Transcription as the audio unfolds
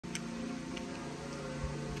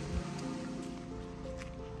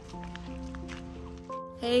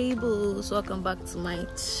Hey boos, welcome back to my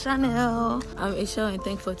channel. I'm Isha and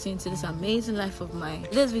thank you for tuning to this amazing life of mine.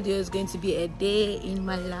 This video is going to be a day in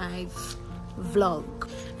my life vlog,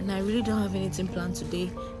 and I really don't have anything planned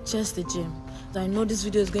today, just the gym. So I know this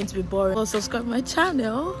video is going to be boring, so subscribe my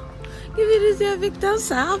channel, give it a big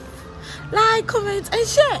thumbs up, like, comment and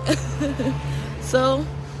share. So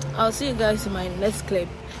I'll see you guys in my next clip.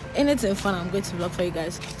 Anything fun I'm going to vlog for you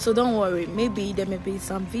guys, so don't worry, maybe there may be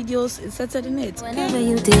some videos inserted in it. Whenever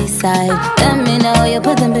you decide, let me know, you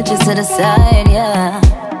put them bitches to the side, yeah.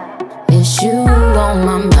 It's you on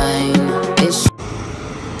my mind, it's you.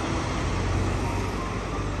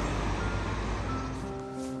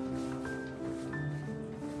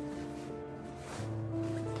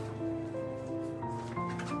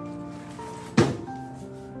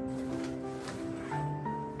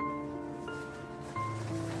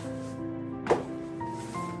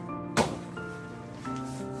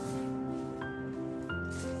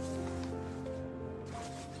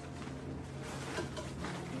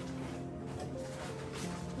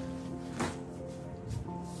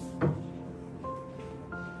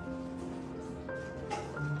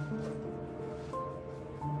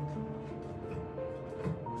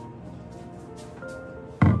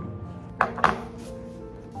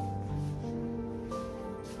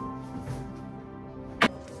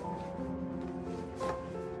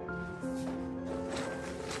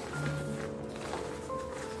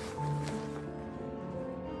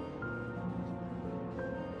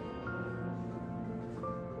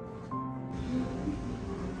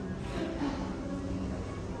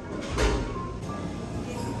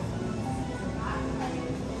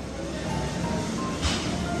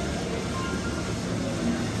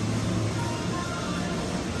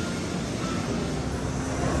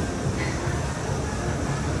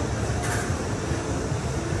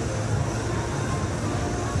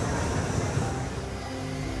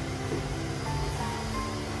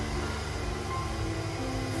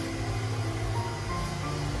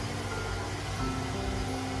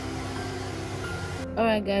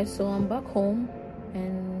 Alright guys, so I'm back home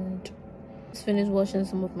and just finished washing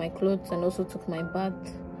some of my clothes and also took my bath.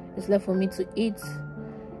 It's left for me to eat,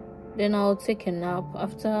 then I'll take a nap.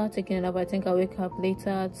 After taking a nap, I think I'll wake up later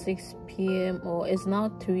at 6 p.m. or it's now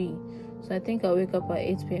 3, so I think I'll wake up at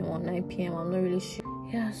 8 p.m. or 9 p.m. I'm not really sure.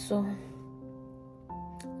 Yeah, so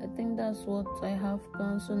I think that's what I have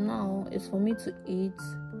planned. So now it's for me to eat,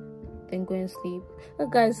 then go and sleep. Oh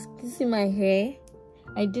guys, can you see my hair?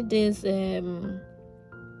 I did this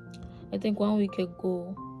I think 1 week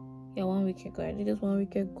ago. Yeah, 1 week ago. I did this 1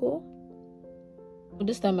 week ago. But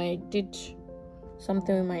this time I did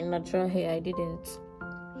something with my natural hair. I didn't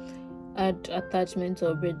add attachment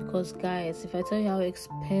or braid, because guys, if I tell you how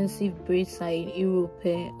expensive braids are in Europe,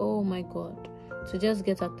 oh my god, to just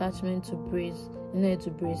get attachment to braids,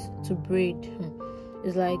 to braid,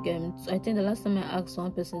 it's like I think the last time I asked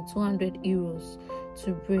one person 200 euros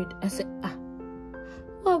to braid. I said,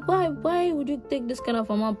 why would you take this kind of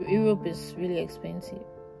amount? Europe is really expensive.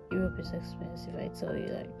 Europe is expensive, I tell you,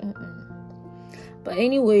 like But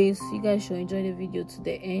anyways, you guys should enjoy the video to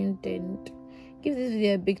the end and give this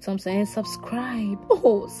video a big thumbs up and subscribe.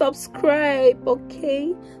 Subscribe,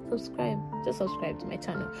 okay? Just subscribe to my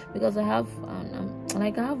channel, because I have I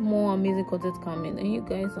have more amazing content coming and you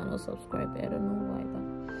guys are not subscribed. I don't know why,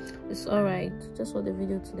 but it's alright. Just watch the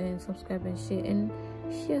video today and subscribe and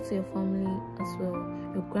share to your family as well,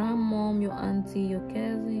 your grandmom, your auntie, your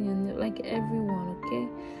cousin, and like everyone, okay?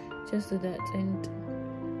 Just do that and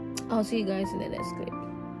I'll see you guys in the next clip.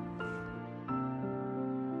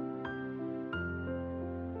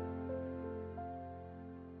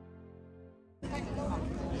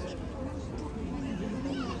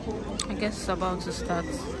 I guess it's about to start.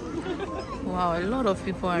 Wow, a lot of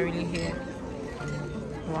people are really here.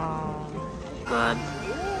 Wow, but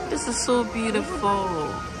this is so beautiful.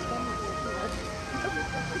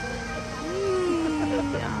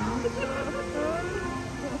 Yeah.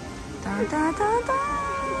 Da, da, da, da.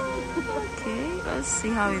 Okay, let's see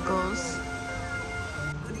how it goes.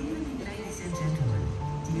 Good evening, ladies and gentlemen,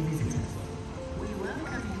 dear visitors. We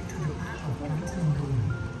welcome you to the Park of Lights and Bloom.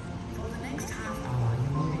 For the next half hour, you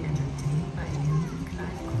will be entertained by a music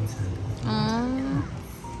live concert.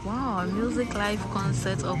 Wow, a music live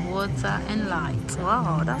concert of water and light.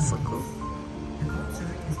 Wow, that's so cool. The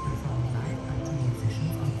concert is performed live by the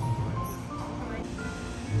musicians on keyboards.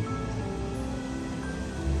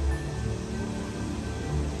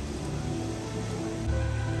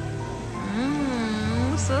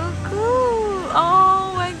 So cool.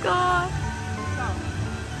 Oh my god.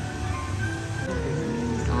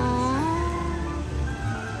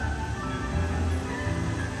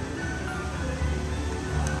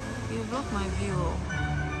 my view.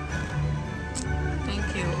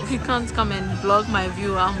 Thank you. You can't come and block my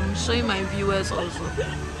view. I'm showing my viewers also.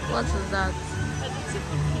 What is that?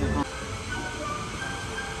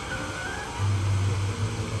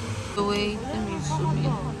 Wait, let me zoom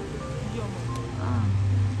in.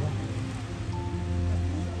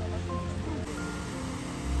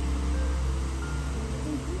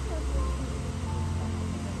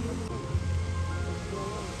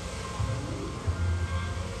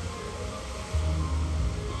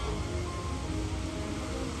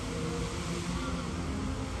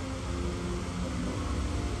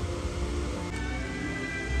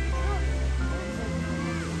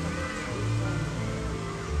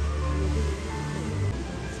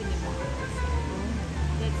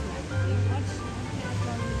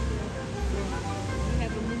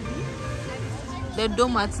 The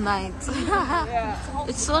dome at night. Yeah.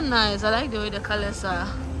 It's so nice. I like the way the colors are.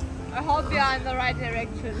 I hope we are in the right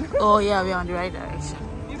direction. Oh yeah, we are on the right direction.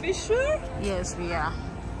 You be sure? Yes, we are.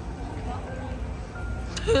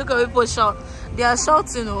 Look at people shout. They are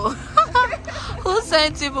shouting. Oh. Who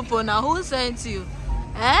sent you people now? Who sent you?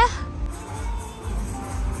 Eh?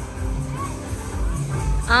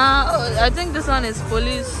 Oh, I think this one is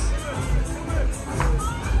police.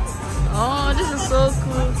 Oh, this is so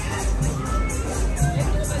cool.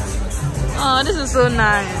 Oh, this is so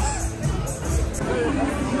nice.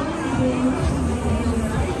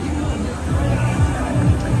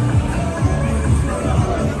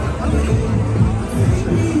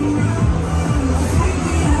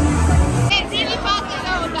 They really about to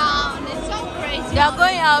go down. It's so crazy. They are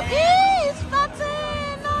going out. It's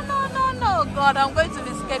nothing. No. God, I'm going to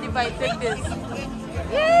be scared if I take this.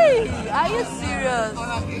 Yay! Are you serious?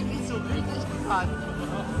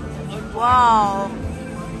 Wow.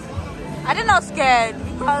 I did not scared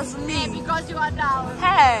because me. Yeah, because you are down.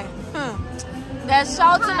 Hey, they're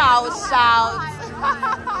shouting, I will shout.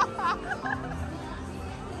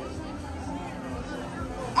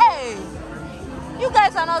 Hey, you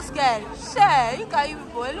guys are not scared. Share, look at you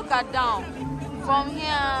people. Look at down from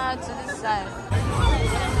here to this side.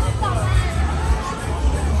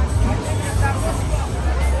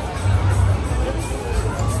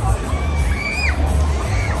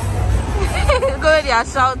 Go where they are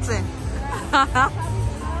shouting.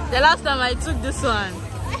 The last time I took this one,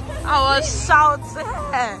 I was shouting.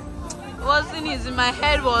 It wasn't easy. My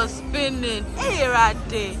head was spinning. Hey, right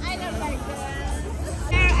there. I don't like that.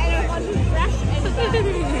 I don't want to brush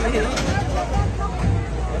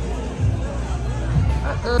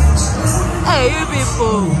Hey, you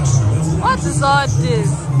people. What is all this?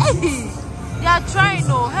 Hey, they are trying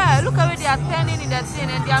to. Hey, look at where they are turning in the thing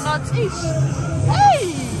and they are not ish.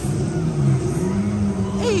 Hey.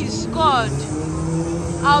 Ish, God.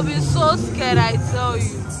 I'll be so scared, I tell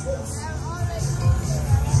you.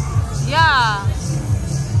 Yeah.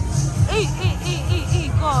 Hey,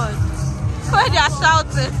 God. Where they are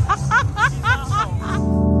shouting.